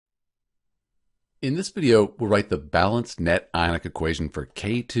In this video, we'll write the balanced net ionic equation for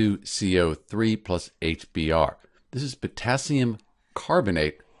K2CO3 plus HBr. This is potassium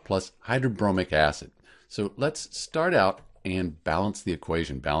carbonate plus hydrobromic acid. So let's start out and balance the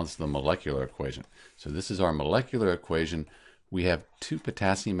equation, balance the molecular equation. So this is our molecular equation. We have two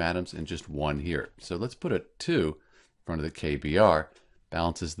potassium atoms and just one here. So let's put a 2 in front of the KBr,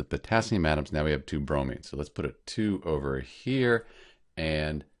 balances the potassium atoms. Now we have two bromines. So let's put a 2 over here,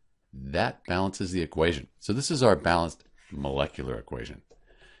 and that balances the equation. So this is our balanced molecular equation.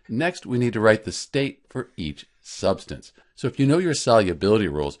 Next, we need to write the state for each substance. So if you know your solubility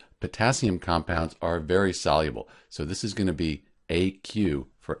rules, potassium compounds are very soluble. So this is going to be AQ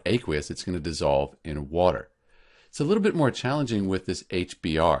for aqueous. It's going to dissolve in water. It's a little bit more challenging with this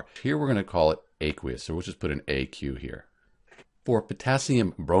HBr. Here we're going to call it aqueous. So we'll just put an AQ here. For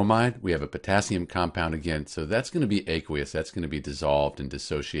potassium bromide, we have a potassium compound again, so that's going to be aqueous. That's going to be dissolved and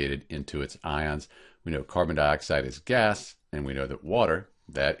dissociated into its ions. We know carbon dioxide is gas, and we know that water,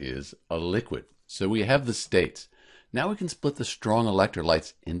 that is a liquid. So we have the states. Now we can split the strong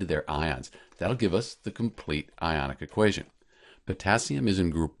electrolytes into their ions. That'll give us the complete ionic equation. Potassium is in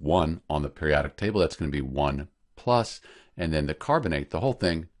group 1 on the periodic table. That's going to be 1 plus, and then the carbonate, the whole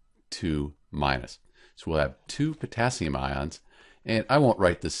thing, 2 minus. So we'll have 2 potassium ions. And I won't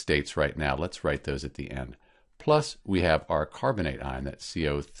write the states right now. Let's write those at the end. Plus, we have our carbonate ion, that's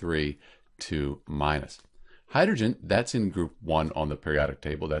CO3, 2 minus. Hydrogen, that's in group 1 on the periodic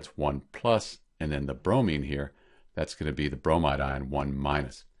table. That's 1 plus. And then the bromine here, that's going to be the bromide ion, 1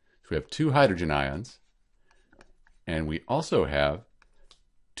 minus. So we have 2 hydrogen ions. And we also have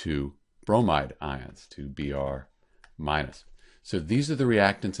 2 bromide ions, 2 Br minus. So these are the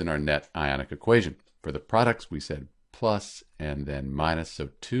reactants in our net ionic equation. For the products, we said plus and then minus, so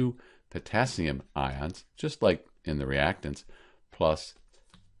 2 potassium ions, just like in the reactants, plus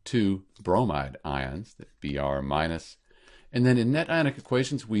 2 bromide ions, that Br minus. And then in net ionic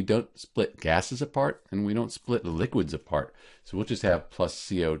equations, we don't split gases apart and we don't split liquids apart. So we'll just have plus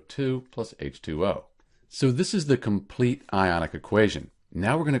CO2 plus H2O. So this is the complete ionic equation.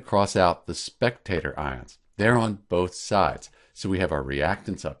 Now we're going to cross out the spectator ions. They're on both sides. So we have our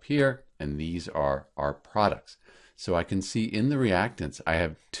reactants up here, and these are our products. So I can see in the reactants, I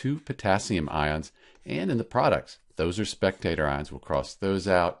have 2 potassium ions, and in the products, those are spectator ions. We'll cross those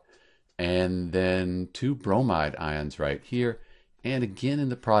out. And then 2 bromide ions right here. And again in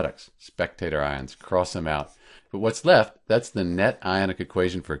the products, spectator ions, cross them out. But what's left, that's the net ionic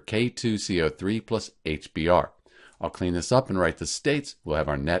equation for K2CO3 plus HBr. I'll clean this up and write the states. We'll have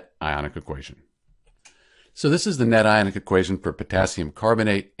our net ionic equation. So this is the net ionic equation for potassium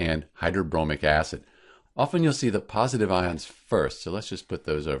carbonate and hydrobromic acid. Often you'll see the positive ions first, so let's just put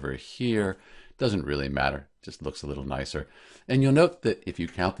those over here. Doesn't really matter, just looks a little nicer. And you'll note that if you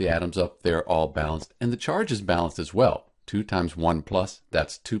count the atoms up, they're all balanced, and the charge is balanced as well. 2 times 1 plus,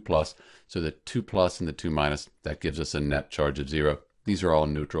 that's 2 plus. So the 2 plus and the 2 minus, that gives us a net charge of 0. These are all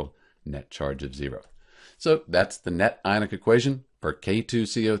neutral, net charge of 0. So that's the net ionic equation for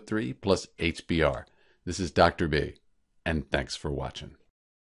K2CO3 plus HBr. This is Dr. B, and thanks for watching.